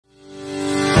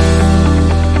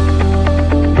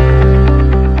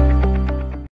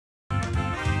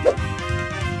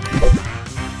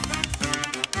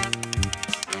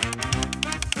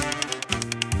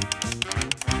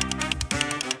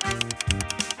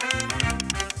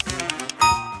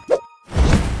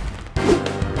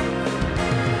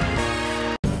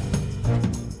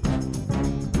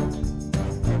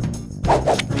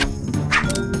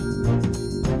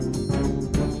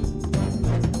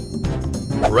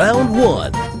Round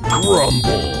 1.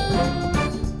 Rumble.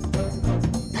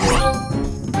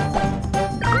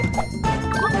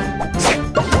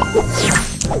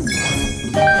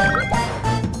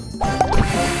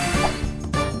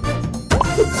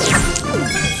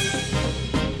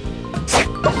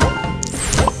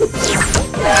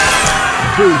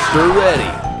 Booster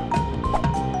ready.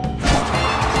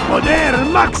 Poder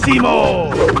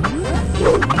máximo.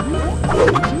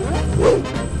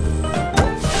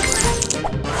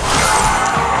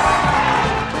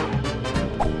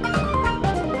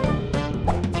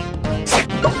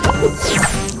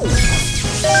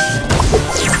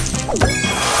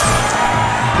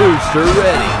 Booster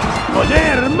ready.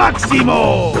 Poder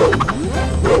máximo.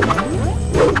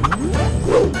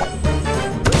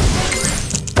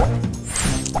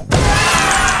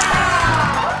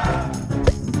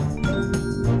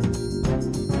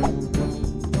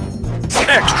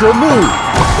 Extra move.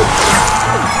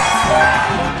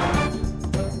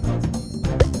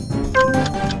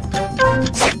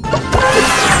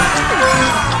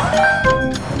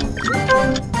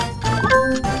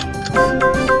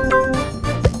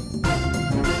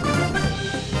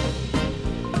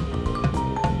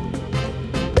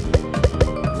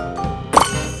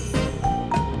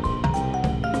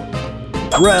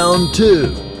 Round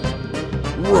 2.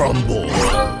 Rumble.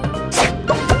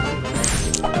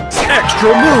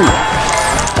 Extra move.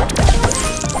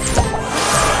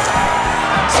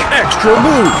 Extra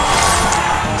move.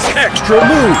 Extra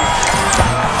move.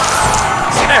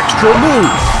 Extra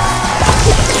move.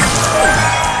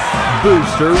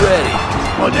 Booster ready.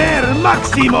 Poder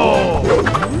máximo.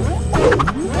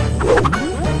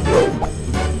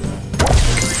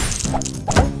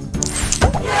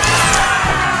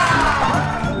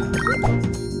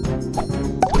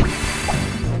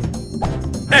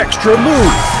 Extra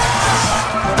move.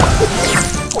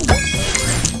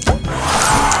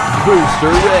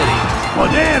 Booster ready.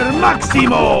 Poder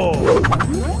máximo.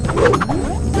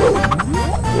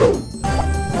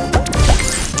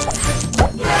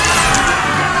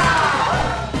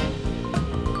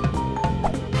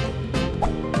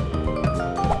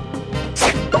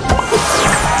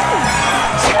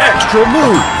 Extra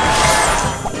move.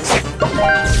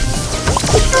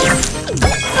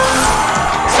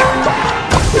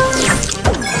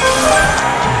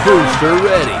 Booster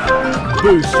ready.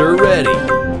 Booster ready.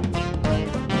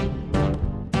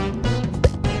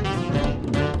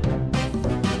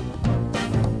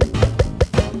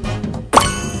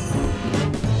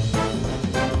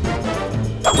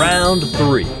 Round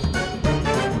 3.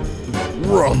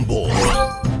 Rumble.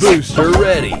 Booster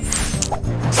ready.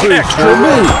 Extra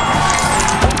move.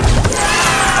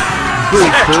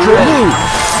 Booster ready.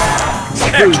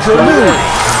 Extra move.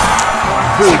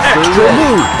 Booster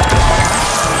ready.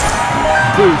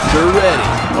 Booster ready.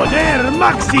 Poder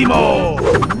máximo.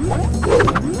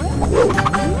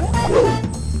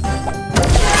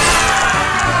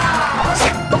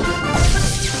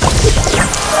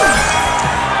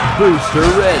 Booster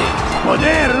ready.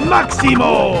 Poder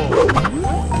máximo.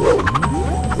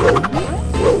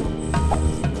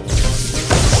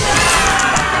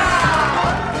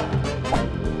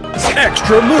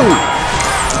 Extra move.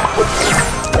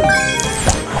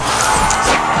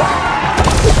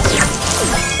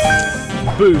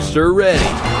 Booster ready.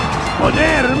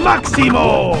 Poder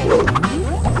máximo.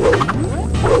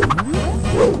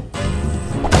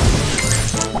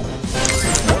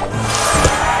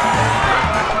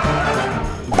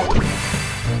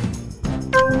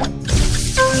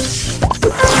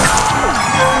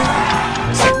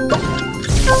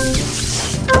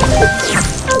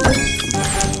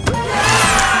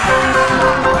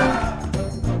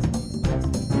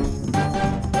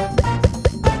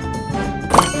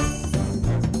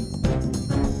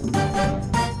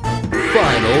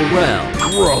 Final round.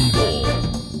 Rumble.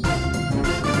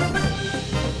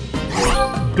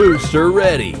 Booster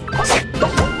ready.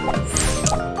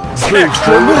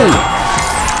 Extra move.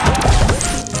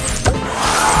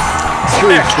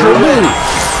 Extra move.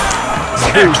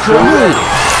 Extra move.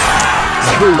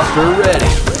 Booster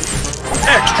ready.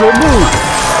 Extra move.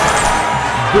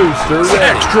 Booster ready.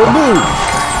 Extra move.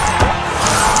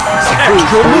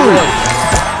 Extra move.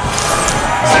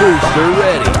 Booster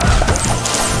ready.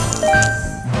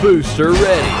 Booster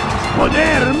ready.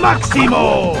 Poder máximo.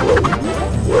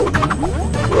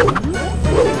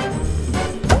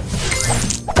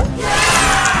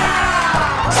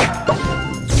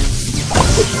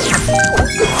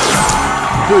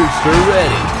 Booster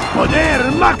ready. Poder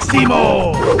máximo.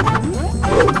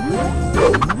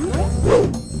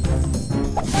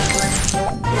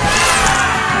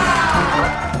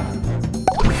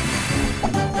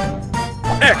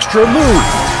 Extra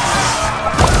move.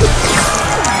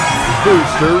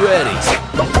 Booster ready.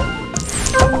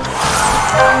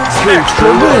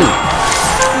 Extra move!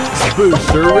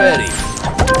 Booster ready.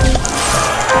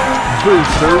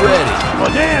 Booster ready.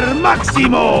 Poder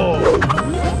máximo!